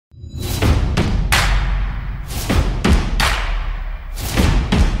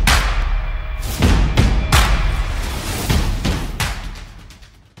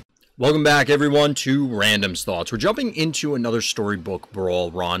Welcome back, everyone, to Random's Thoughts. We're jumping into another Storybook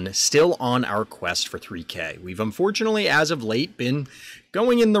Brawl run, still on our quest for 3K. We've unfortunately, as of late, been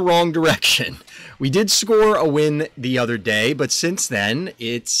going in the wrong direction. We did score a win the other day, but since then,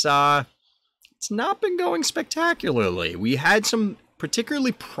 it's not been going spectacularly. We had some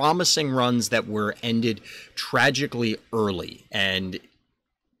particularly promising runs that were ended tragically early, and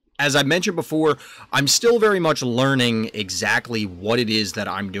as I mentioned before, I'm still very much learning exactly what it is that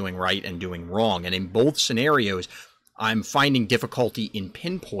I'm doing right and doing wrong. And in both scenarios, I'm finding difficulty in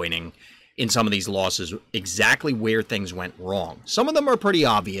pinpointing in some of these losses exactly where things went wrong. Some of them are pretty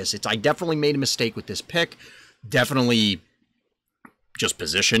obvious. I definitely made a mistake with this pick. Definitely just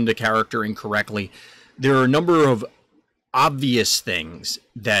positioned a character incorrectly. There are a number of obvious things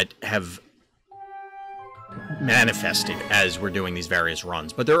that have manifested as we're doing these various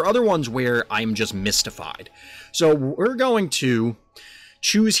runs, but there are other ones where I'm just mystified. So we're going to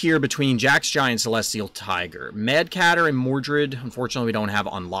choose here between Jack's Giant Celestial Tiger. Mad Catter and Mordred, unfortunately, we don't have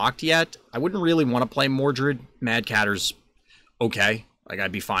unlocked yet. I wouldn't really want to play Mordred. Mad Catter's okay. Like,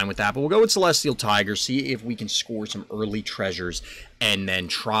 I'd be fine with that, but we'll go with Celestial Tiger, see if we can score some early treasures, and then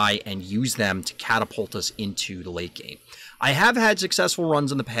try and use them to catapult us into the late game. I have had successful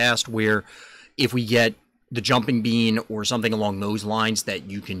runs in the past where if we get the jumping bean or something along those lines, that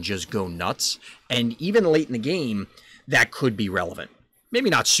you can just go nuts. And even late in the game, that could be relevant. Maybe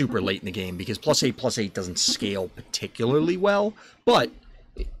not super late in the game, because +8/+8 doesn't scale particularly well, but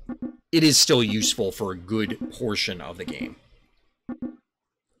it is still useful for a good portion of the game.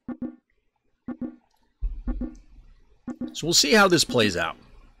 So we'll see how this plays out.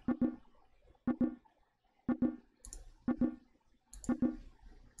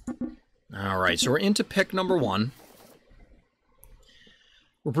 All right, so we're into pick number one.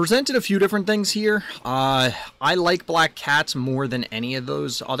 We're presented a few different things here. I like Black Cats more than any of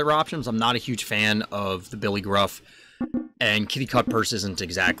those other options. I'm not a huge fan of the Billy Gruff, and Kitty Cut Purse isn't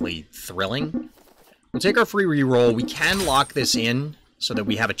exactly thrilling. We'll take our free reroll. We can lock this in so that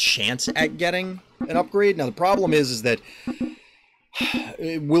we have a chance at getting an upgrade. Now, the problem is that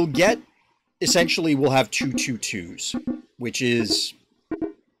we'll get, essentially, we'll have 2/2/2s, which is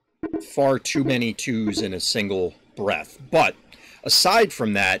far too many twos in a single breath. But aside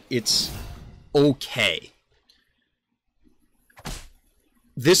from that, it's okay.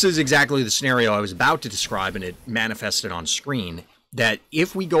 This is exactly the scenario I was about to describe, and it manifested on screen, that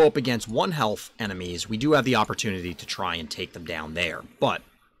if we go up against 1 health enemies, we do have the opportunity to try and take them down there. But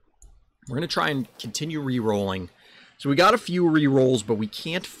we're going to try and continue re-rolling. So we got a few re-rolls, but we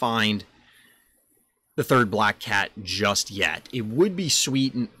can't find the third Black Cat just yet. It would be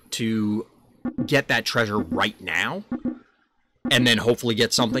sweet to get that treasure right now and then hopefully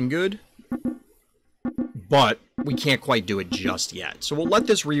get something good, but we can't quite do it just yet. So we'll let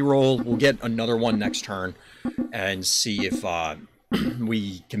this re-roll. We'll get another one next turn and see if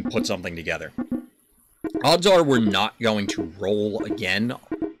we can put something together. Odds are we're not going to roll again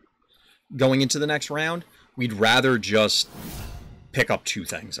going into the next round. We'd rather just pick up 2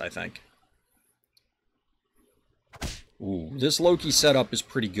 things, I think. Ooh, this Loki setup is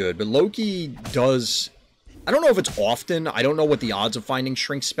pretty good, but Loki does, I don't know if it's often, I don't know what the odds of finding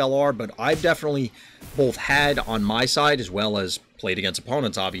Shrink Spell are, but I've definitely both had on my side, as well as played against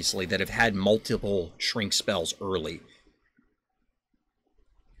opponents, obviously, that have had multiple Shrink Spells early.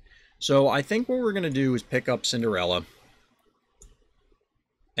 So I think what we're going to do is pick up Cinderella,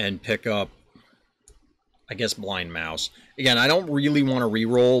 and pick up, I guess, Blind Mouse. Again, I don't really want to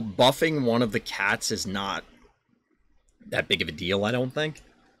reroll. Buffing one of the cats is not that big of a deal, I don't think.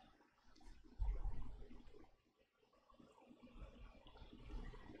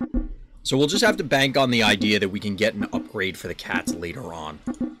 So we'll just have to bank on the idea that we can get an upgrade for the cats later on.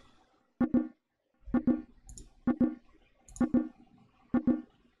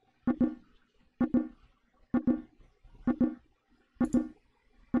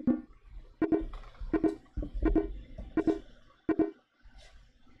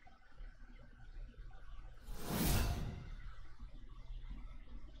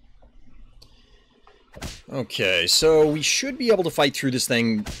 Okay, so we should be able to fight through this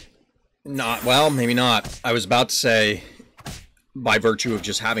thing. Not, well, maybe not. I was about to say by virtue of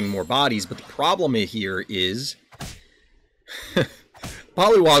just having more bodies, but the problem here is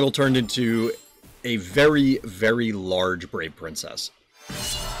Polywoggle turned into a very, very large Brave Princess.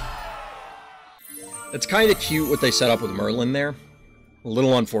 It's kind of cute what they set up with Merlin there. A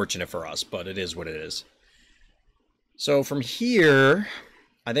little unfortunate for us, but it is what it is. So from here,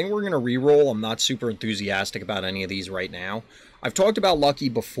 I think we're going to reroll. I'm not super enthusiastic about any of these right now. I've talked about Lucky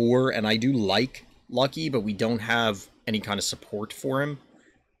before, and I do like Lucky, but we don't have any kind of support for him.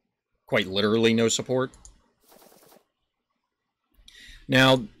 quite literally no support.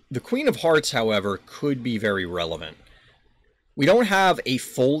 Now, the Queen of Hearts, however, could be very relevant. We don't have a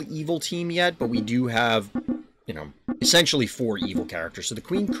full evil team yet, but we do have, you know, essentially 4 evil characters, so the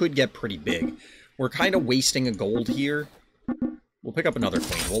Queen could get pretty big. We're kind of wasting a gold here. We'll pick up another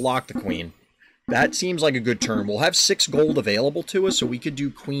Queen. We'll lock the Queen. That seems like a good turn. We'll have 6 gold available to us, so we could do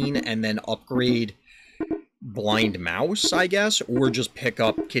Queen and then upgrade Blind Mouse, I guess, or just pick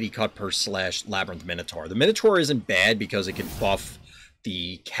up Kitty Cutpurse / Labyrinth Minotaur. The Minotaur isn't bad because it can buff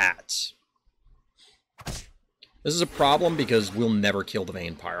the cats. This is a problem because we'll never kill the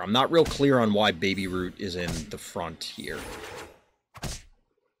Vampire. I'm not real clear on why Baby Root is in the front here.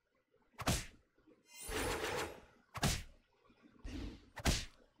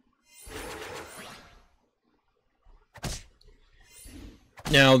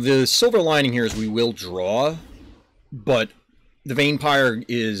 Now, the silver lining here is we will draw, but the Vampire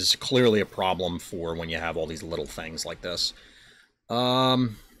is clearly a problem for when you have all these little things like this.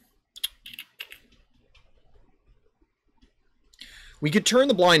 We could turn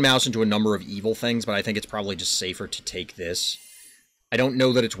the Blind Mouse into a number of evil things, but I think it's probably just safer to take this. I don't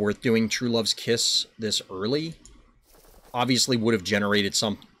know that it's worth doing True Love's Kiss this early. Obviously would have generated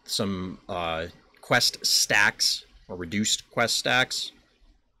some quest stacks, or reduced quest stacks.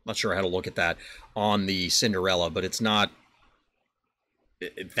 Not sure how to look at that on the Cinderella, but it's not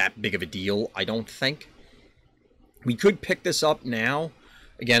that big of a deal, I don't think. We could pick this up now.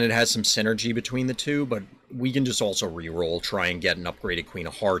 Again, it has some synergy between the two, but we can just also reroll, try and get an upgraded Queen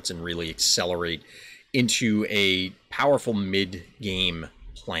of Hearts and really accelerate into a powerful mid-game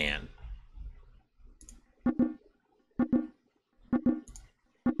plan.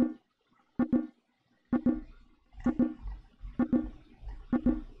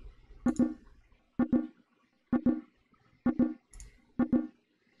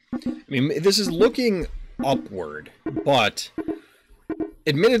 I mean, this is looking upward, but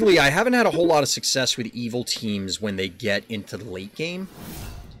admittedly, I haven't had a whole lot of success with evil teams when they get into the late game.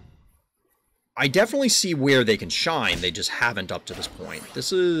 I definitely see where they can shine, they just haven't up to this point.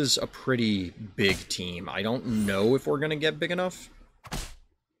 This is a pretty big team. I don't know if we're going to get big enough.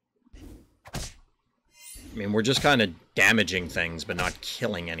 I mean, we're just kind of damaging things, but not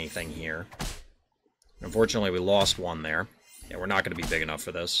killing anything here. Unfortunately, we lost one there. Yeah, we're not going to be big enough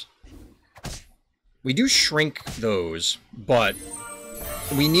for this. We do shrink those, but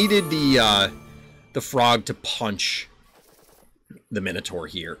we needed the frog to punch the Minotaur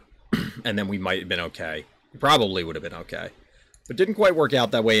here, and then we might have been okay. Probably would have been okay. But didn't quite work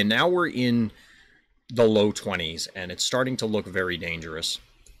out that way, and now we're in the low 20s, and it's starting to look very dangerous.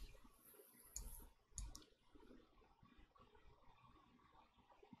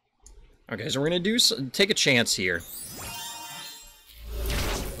 Okay, so we're going to take a chance here.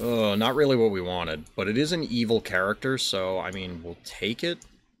 Oh, not really what we wanted, but it is an evil character, so, I mean, we'll take it.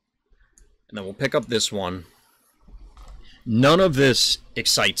 And then we'll pick up this one. None of this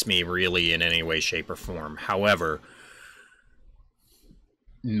excites me, really, in any way, shape, or form. However,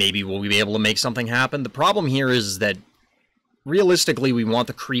 maybe we'll be able to make something happen. The problem here is that, realistically, we want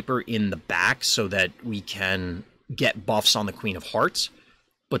the Creeper in the back so that we can get buffs on the Queen of Hearts.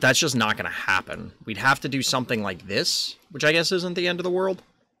 But that's just not going to happen. We'd have to do something like this, which I guess isn't the end of the world.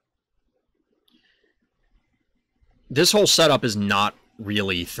 This whole setup is not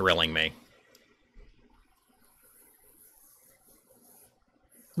really thrilling me.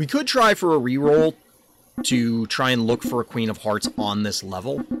 We could try for a reroll to try and look for a Queen of Hearts on this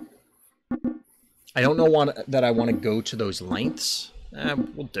level. I don't know that I want to go to those lengths.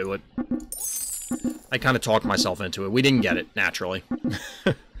 We'll do it. I kind of talked myself into it. We didn't get it, naturally.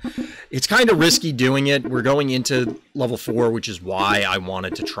 It's kind of risky doing it. We're going into level 4, which is why I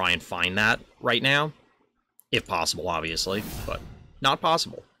wanted to try and find that right now. If possible, obviously, but not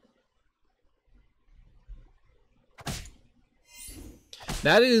possible.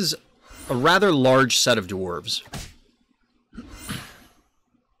 That is a rather large set of dwarves.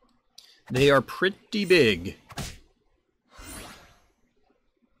 They are pretty big.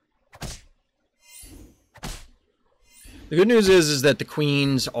 The good news is that the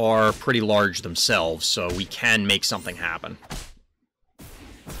queens are pretty large themselves, so we can make something happen.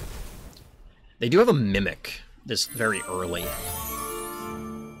 They do have a Mimic this very early.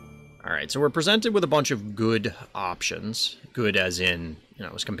 Alright, so we're presented with a bunch of good options. Good as in, you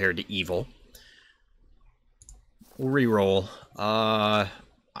know, as compared to evil. We'll reroll. I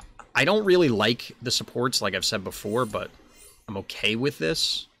don't really like the supports, like I've said before, but I'm okay with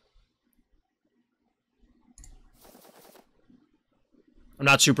this. I'm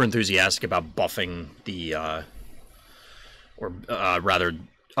not super enthusiastic about buffing the, rather,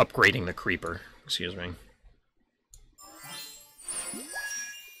 upgrading the creeper. Excuse me.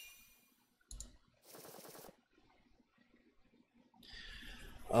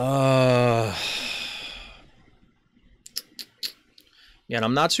 Yeah, and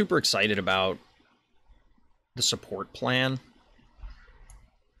I'm not super excited about the support plan.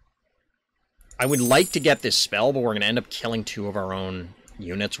 I would like to get this spell, but we're going to end up killing 2 of our own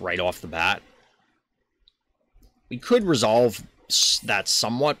units right off the bat. We could resolve that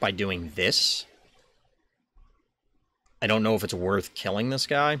somewhat by doing this. I don't know if it's worth killing this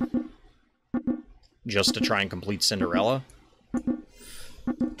guy just to try and complete Cinderella.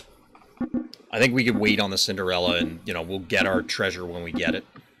 I think we could wait on the Cinderella and, you know, we'll get our treasure when we get it.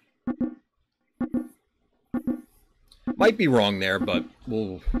 Might be wrong there, but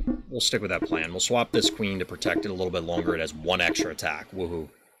we'll stick with that plan. We'll swap this queen to protect it a little bit longer. It has 1 extra attack. Woohoo.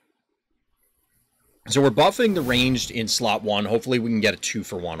 So we're buffing the ranged in slot 1. Hopefully we can get a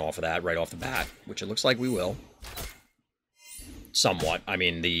 2-for-1 off of that right off the bat, which it looks like we will. Somewhat. I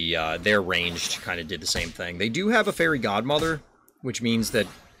mean, their ranged kind of did the same thing. They do have a fairy godmother, which means that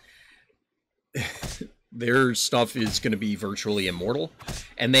their stuff is going to be virtually immortal.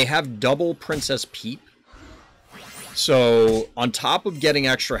 And they have double Princess Peep. So, on top of getting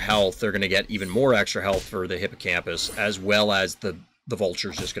extra health, they're going to get even more extra health for the hippocampus, as well as the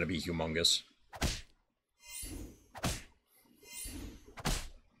vulture's just going to be humongous.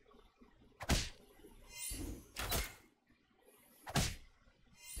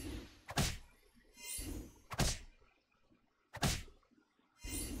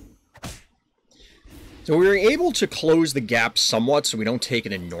 So we were able to close the gap somewhat so we don't take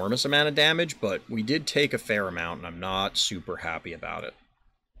an enormous amount of damage, but we did take a fair amount, and I'm not super happy about it.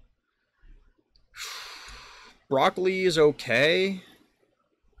 Broccoli is okay.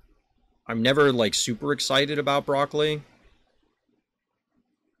 I'm never, like, super excited about broccoli.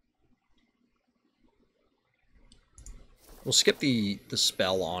 We'll skip the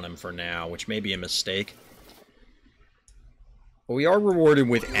spell on him for now, which may be a mistake. But we are rewarded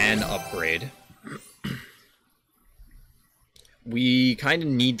with an upgrade. We kind of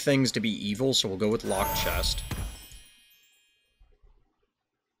need things to be evil, so we'll go with Locked Chest.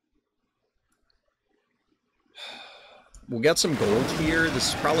 We'll get some gold here. This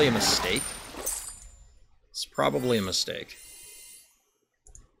is probably a mistake. It's probably a mistake.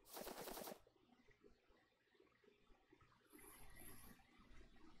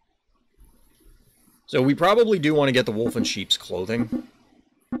 So we probably do want to get the wolf in sheep's clothing.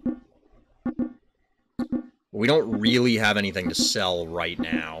 We don't really have anything to sell right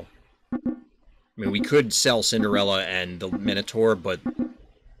now. I mean, we could sell Cinderella and the Minotaur, but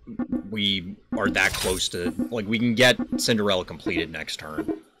we are that close to... Like, we can get Cinderella completed next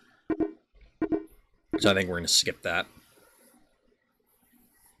turn. So I think we're going to skip that.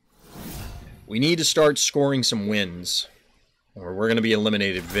 We need to start scoring some wins, or we're going to be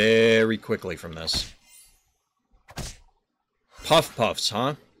eliminated very quickly from this. Puff Puffs,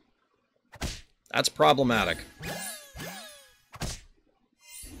 huh? That's problematic.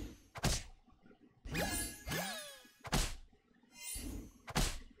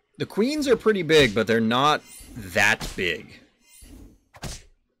 The queens are pretty big, but they're not that big.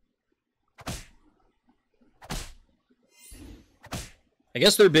 I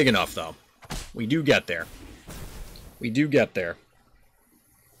guess they're big enough, though. We do get there. We do get there.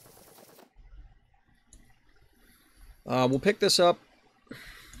 We'll pick this up.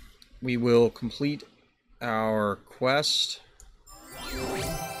 We will complete our quest.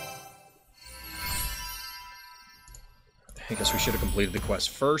 I guess we should have completed the quest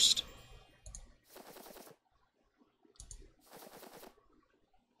first.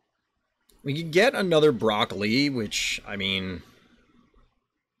 We could get another broccoli, which, I mean,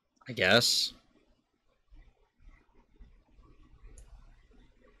 I guess.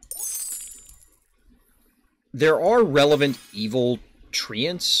 There are relevant evil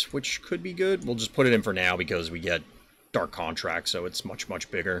treants, which could be good. We'll just put it in for now because we get Dark Contract, so it's much, much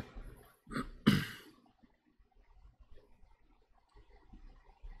bigger.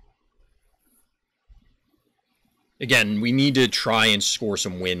 Again, we need to try and score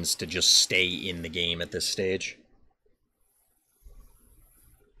some wins to just stay in the game at this stage.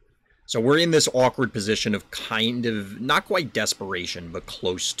 So we're in this awkward position of kind of, not quite desperation, but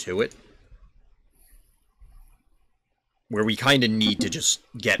close to it. Where we kind of need to just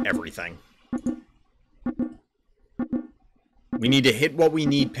get everything. We need to hit what we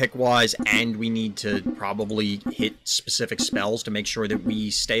need pick-wise, and we need to probably hit specific spells to make sure that we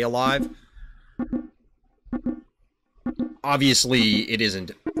stay alive. Obviously, it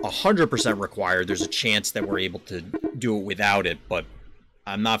isn't 100% required. There's a chance that we're able to do it without it, but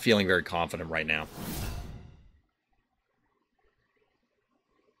I'm not feeling very confident right now.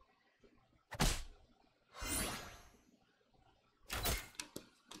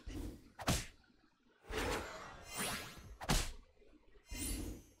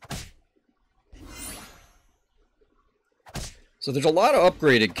 So there's a lot of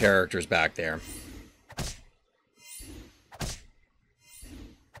upgraded characters back there.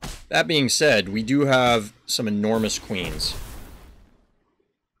 That being said, we do have some enormous queens.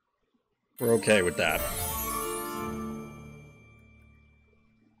 We're okay with that.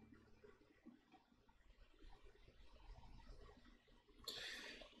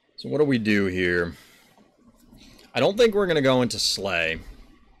 So what do we do here? I don't think we're going to go into Slay.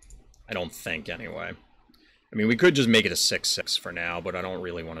 I don't think, anyway. I mean, we could just make it a 6-6 for now, but I don't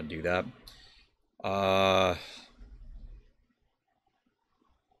really want to do that. Off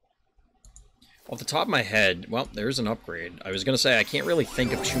the top of my head, well, there's an upgrade. I was going to say, I can't really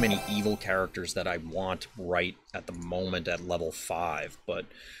think of too many evil characters that I want right at the moment at level 5, but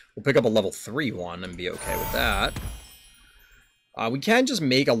we'll pick up a level 3 one and be okay with that. We can just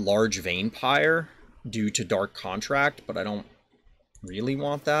make a large Vampire due to Dark Contract, but I don't really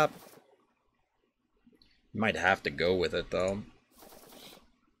want that. Might have to go with it, though.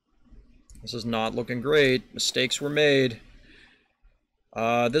 This is not looking great. Mistakes were made.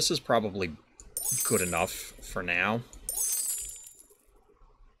 This is probably good enough for now.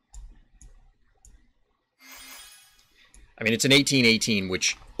 I mean, it's an 18-18,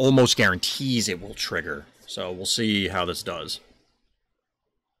 which almost guarantees it will trigger. So we'll see how this does.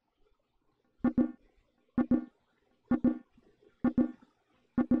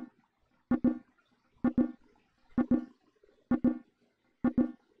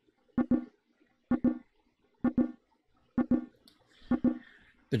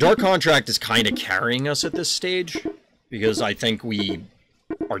 The Dark Contract is kind of carrying us at this stage, because I think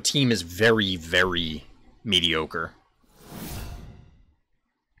our team is very, very mediocre.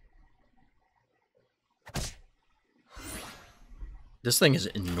 This thing is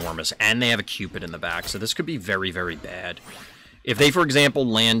enormous, and they have a Cupid in the back, so this could be very, very bad. If they, for example,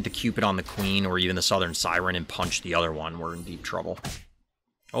 land the Cupid on the Queen, or even the Southern Siren, and punch the other one, we're in deep trouble.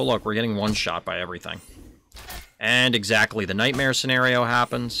 Oh look, we're getting one shot by everything. And exactly, the Nightmare scenario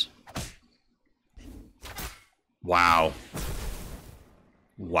happens. Wow.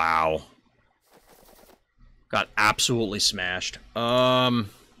 Wow. Got absolutely smashed. We'll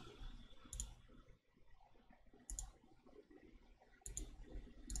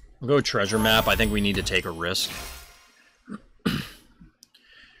go treasure map. I think we need to take a risk.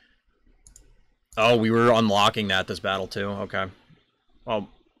 Oh, we were unlocking that this battle too. Okay. Well,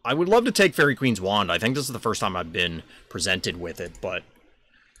 I would love to take Fairy Queen's Wand. I think this is the first time I've been presented with it, but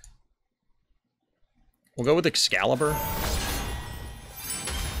we'll go with Excalibur.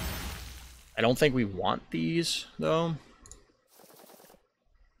 I don't think we want these, though.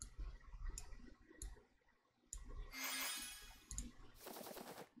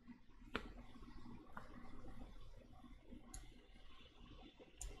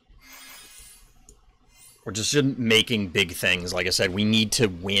 We're just making big things. Like I said, we need to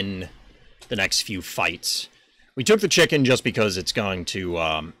win the next few fights. We took the chicken just because it's going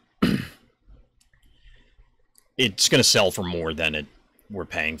to, it's going to sell for more than we're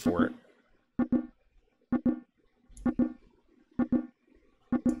paying for it.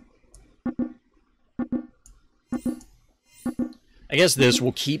 I guess this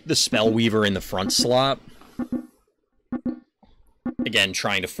will keep the Spellweaver in the front slot. Again,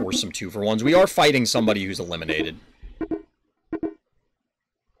 trying to force some 2-for-1s. We are fighting somebody who's eliminated.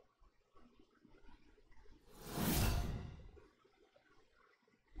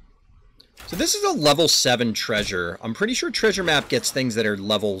 So this is a level 7 treasure. I'm pretty sure treasure map gets things that are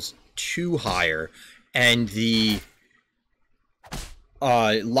levels 2 higher. And the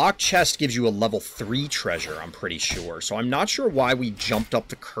locked chest gives you a level 3 treasure, I'm pretty sure. So I'm not sure why we jumped up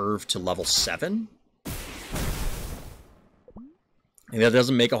the curve to level 7. And that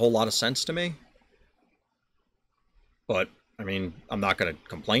doesn't make a whole lot of sense to me. But, I mean, I'm not going to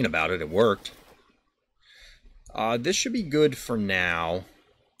complain about it. It worked. This should be good for now.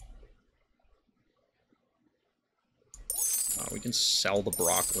 We can sell the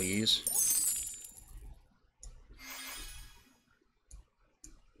Broccolis.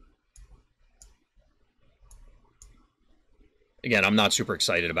 Again, I'm not super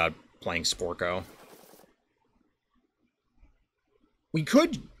excited about playing Sporco. We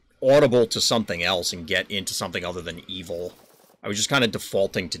could audible to something else and get into something other than evil. I was just kind of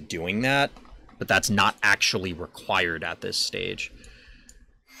defaulting to doing that, but that's not actually required at this stage.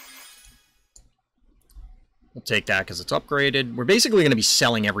 We'll take that because it's upgraded. We're basically going to be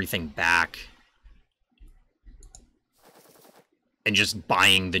selling everything back. And just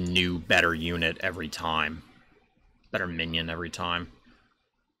buying the new, better unit every time. Better minion every time.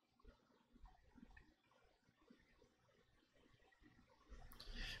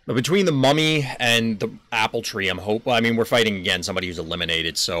 But between the mummy and the apple tree, I mean, we're fighting again somebody who's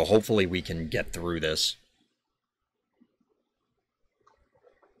eliminated, so hopefully we can get through this.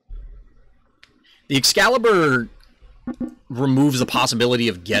 The Excalibur removes the possibility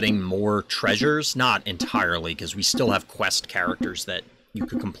of getting more treasures. Not entirely, because we still have quest characters that you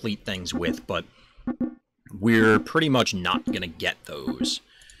could complete things with, but we're pretty much not going to get those.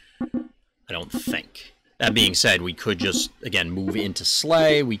 I don't think. That being said, we could just, again, move into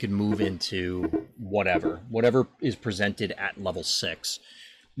Slay. We could move into whatever. Whatever is presented at level 6.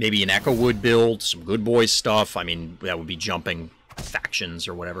 Maybe an Echo Wood build, some Good Boy stuff. I mean, that would be jumping factions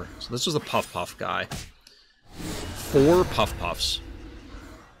or whatever. So this was a Puff Puff guy. 4 Puff Puffs.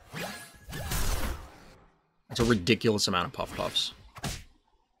 That's a ridiculous amount of Puff Puffs.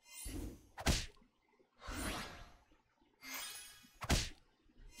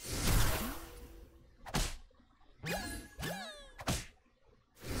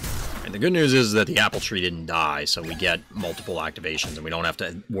 And the good news is that the apple tree didn't die, so we get multiple activations, and we don't have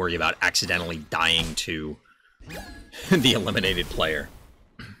to worry about accidentally dying to the eliminated player.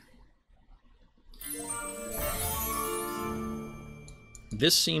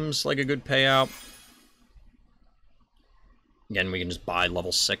 This seems like a good payout. Again, we can just buy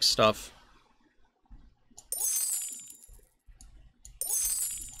level 6 stuff.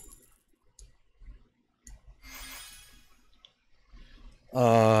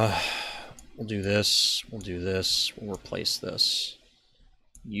 We'll do this, we'll do this, we'll replace this.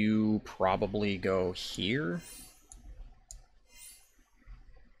 You probably go here.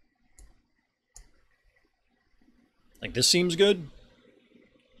 Like, this seems good.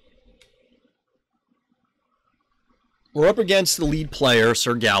 We're up against the lead player,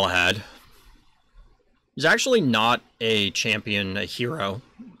 Sir Galahad. He's actually not a champion, a hero,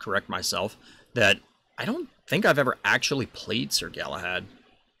 correct myself, that I don't think I've ever actually played Sir Galahad.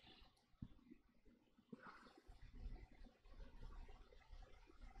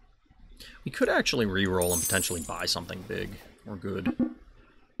 We could actually reroll and potentially buy something big or good.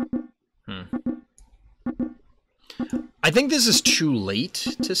 I think this is too late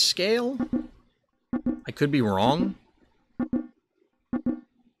to scale. I could be wrong.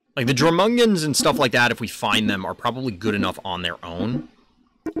 Like, the Dromungans and stuff like that, if we find them, are probably good enough on their own.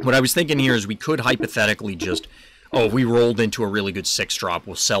 What I was thinking here is we could hypothetically just, oh, if we rolled into a really good 6-drop,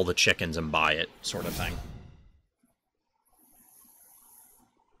 we'll sell the chickens and buy it, sort of thing.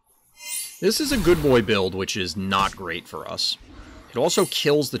 This is a good boy build, which is not great for us. It also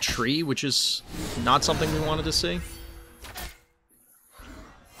kills the tree, which is not something we wanted to see.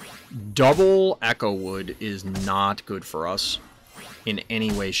 Double Echo Wood is not good for us in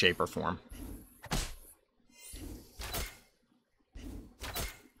any way, shape, or form.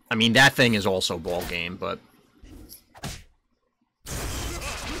 I mean, that thing is also ball game, but...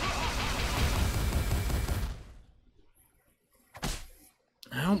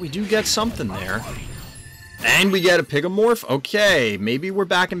 Well, we do get something there. And we get a Pigomorph? Okay, maybe we're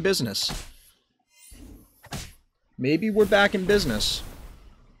back in business. Maybe we're back in business.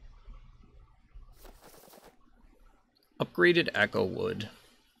 Upgraded Echo Wood.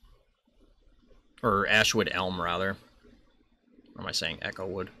 Or Ashwood Elm, rather. Or am I saying Echo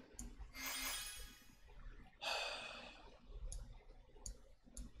Wood?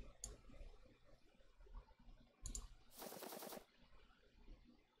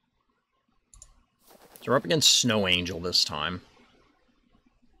 So we're up against Snow Angel this time.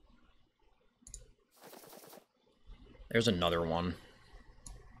 There's another one.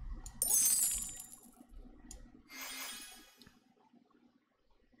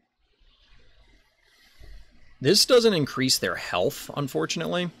 This doesn't increase their health,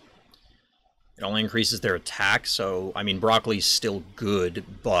 unfortunately. It only increases their attack, so, I mean, Broccoli's still good,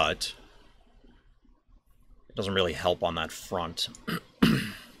 but it doesn't really help on that front.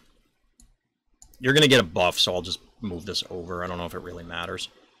 You're going to get a buff, so I'll just move this over. I don't know if it really matters.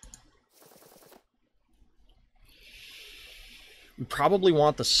 We probably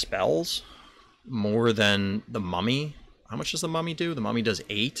want the spells more than the mummy. How much does the mummy do? The mummy does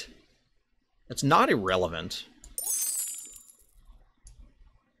 8. It's not irrelevant.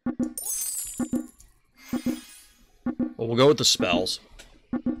 Well, we'll go with the spells.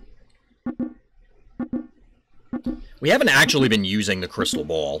 We haven't actually been using the crystal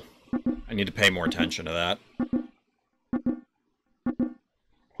ball. I need to pay more attention to that.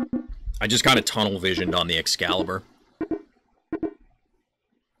 I just kind of tunnel visioned on the Excalibur.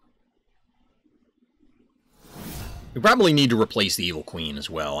 We probably need to replace the Evil Queen as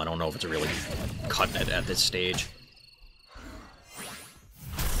well. I don't know if it's really cutting it at this stage.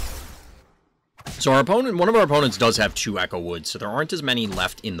 So our opponent, one of our opponents does have 2 Echo Woods, so there aren't as many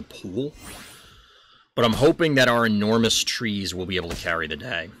left in the pool. But I'm hoping that our enormous trees will be able to carry the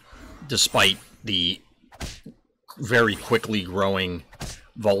day, despite the very quickly growing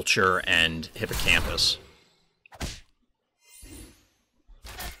Vulture and Hippocampus.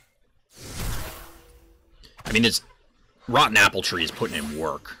 I mean, it's Rotten Apple Tree is putting in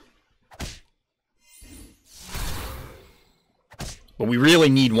work. But we really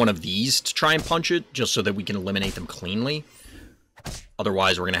need one of these to try and punch it, just so that we can eliminate them cleanly.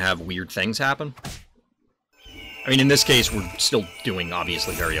 Otherwise, we're going to have weird things happen. I mean, in this case, we're still doing,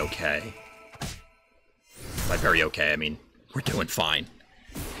 obviously, very okay. By very okay, I mean, we're doing fine.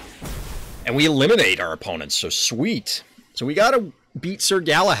 And we eliminate our opponents, so sweet. So we gotta beat Sir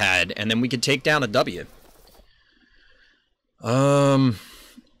Galahad, and then we can take down a W. Don't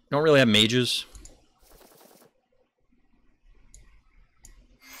really have mages.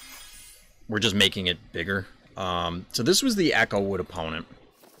 We're just making it bigger. So this was the Echo Wood opponent.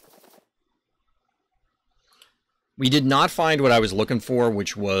 We did not find what I was looking for,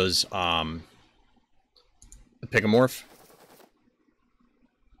 which was the Picomorph.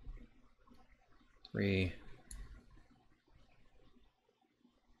 3,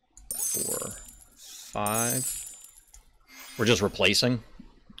 4, 5. We're just replacing,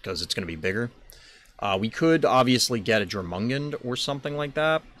 because it's going to be bigger. We could obviously get a Jormungand or something like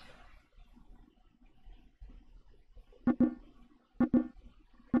that.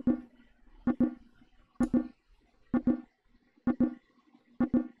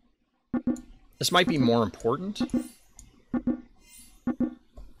 This might be more important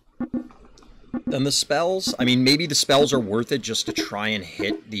than the spells. I mean, maybe the spells are worth it just to try and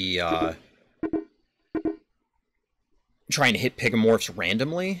hit the, Picomorphs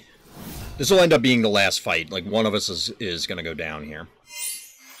randomly. This will end up being the last fight. Like, one of us is going to go down here.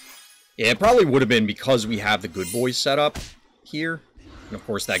 Yeah, it probably would have been because we have the good boys set up here. And of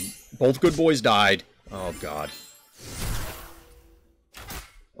course, that both good boys died. Oh, God.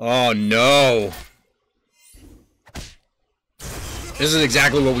 Oh, no. This is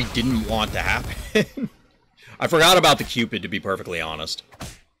exactly what we didn't want to happen. I forgot about the Cupid, to be perfectly honest.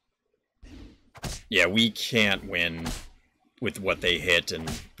 Yeah, we can't win with what they hit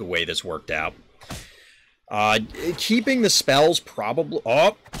and the way this worked out. Keeping the spells probably...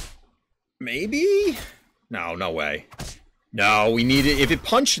 Oh! Maybe? No, no way. No, we need it. If it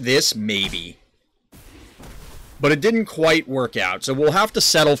punched this, maybe. But it didn't quite work out, so we'll have to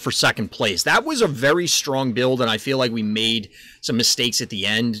settle for second place. That was a very strong build, and I feel like we made some mistakes at the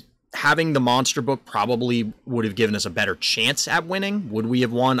end. Having the monster book probably would have given us a better chance at winning. Would we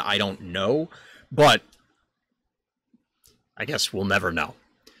have won? I don't know. But I guess we'll never know.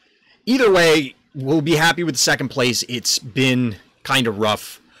 Either way, we'll be happy with second place. It's been kind of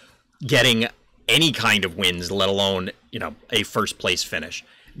rough getting any kind of wins, let alone, you know, a first place finish.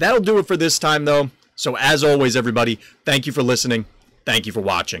 That'll do it for this time, though. So as always, everybody, thank you for listening, thank you for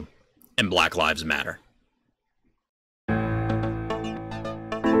watching, and Black Lives Matter.